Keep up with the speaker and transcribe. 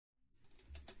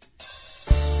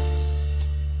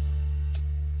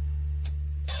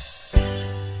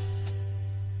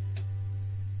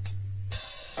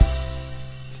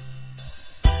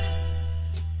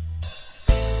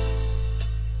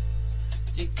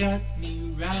got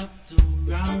me wrapped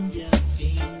around your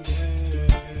finger.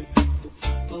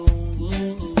 Oh,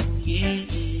 oh, oh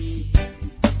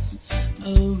yes,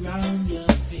 around your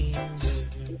finger.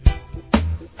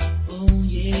 Oh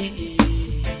yes,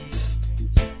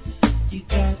 you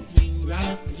got me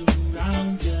wrapped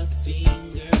around your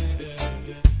finger.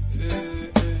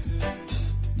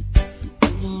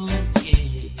 Oh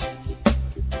yes,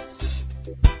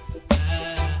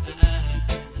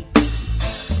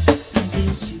 I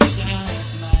guess you got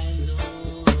my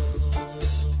love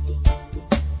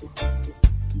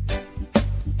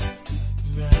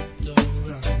wrapped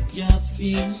around your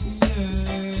finger.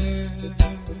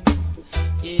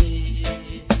 Yes,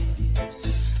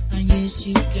 I guess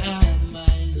you got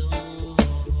my love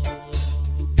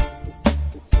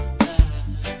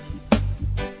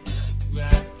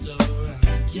wrapped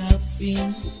around your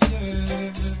finger.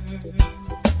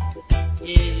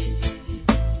 Yeah.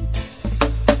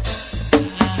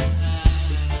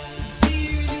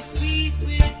 Really sweet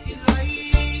with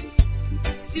delight,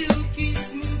 silky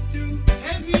smooth through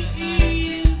every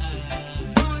inch.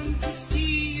 Want to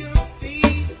see your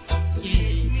face, so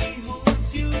let me hold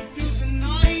you through the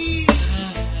night.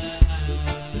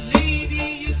 Lady,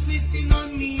 you're twisting on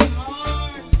me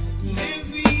hard, and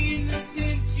every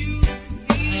innocent you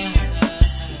feel.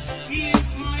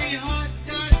 It's my heart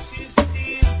that you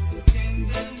steal so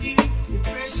tenderly, you're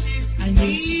precious to me.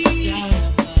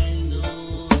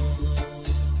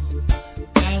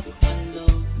 Got my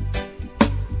love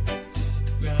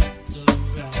wrapped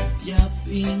around your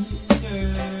finger.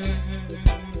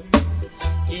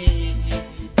 Yes,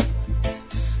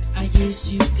 I guess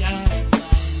you got my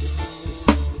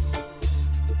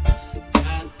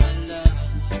love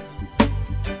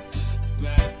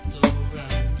wrapped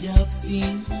around your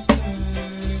finger.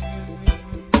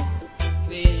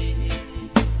 Baby,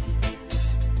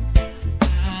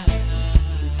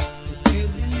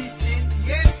 listen,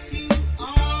 yes you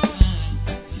are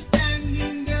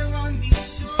standing there on the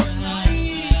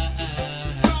shoreline.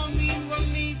 Tell me what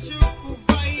nature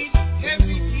provides,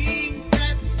 everything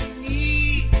that we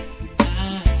need.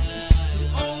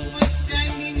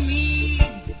 Overstanding me,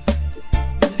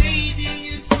 lady,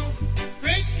 you're so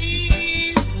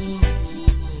precious,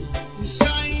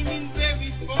 shining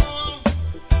very far.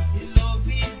 Your love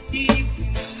is deep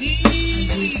in me.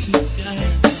 You got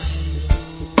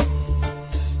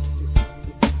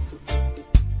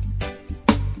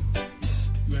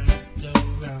wrapped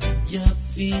around your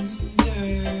finger.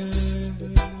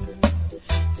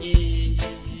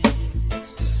 Yes,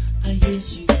 I guess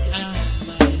you got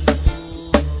my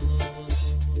love,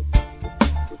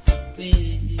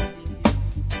 baby,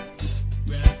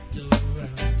 wrapped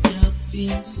around your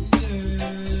finger.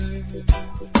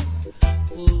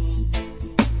 Oh,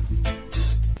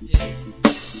 yeah.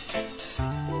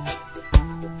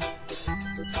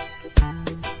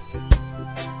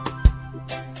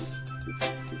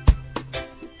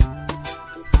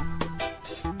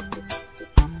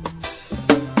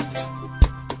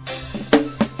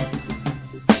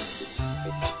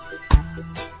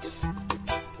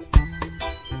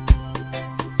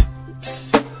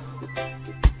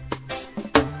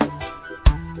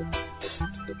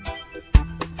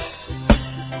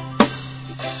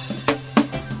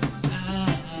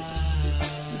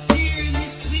 Sincerely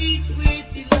sweet with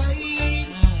delight,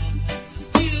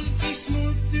 silky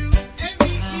smooth through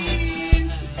every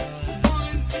inch.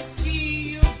 Want to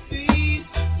see your face,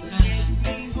 so let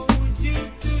me hold you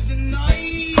through the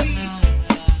night.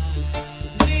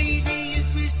 Lady, you're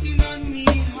twisting on me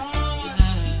hard,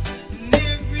 and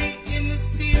every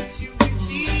innocent you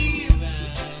reveal.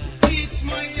 It's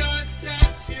my heart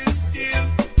that you steal,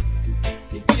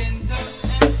 the tender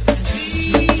as the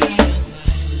sea.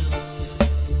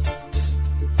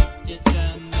 You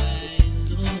got my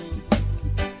love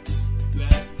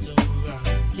wrapped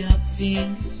around your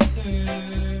finger,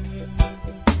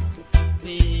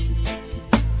 baby.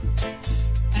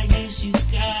 I guess you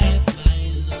got my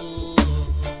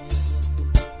love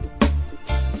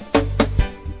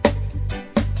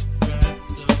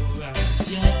wrapped around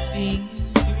your finger.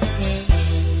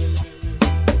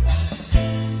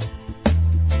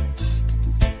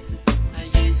 I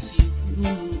guess you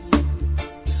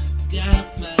got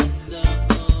my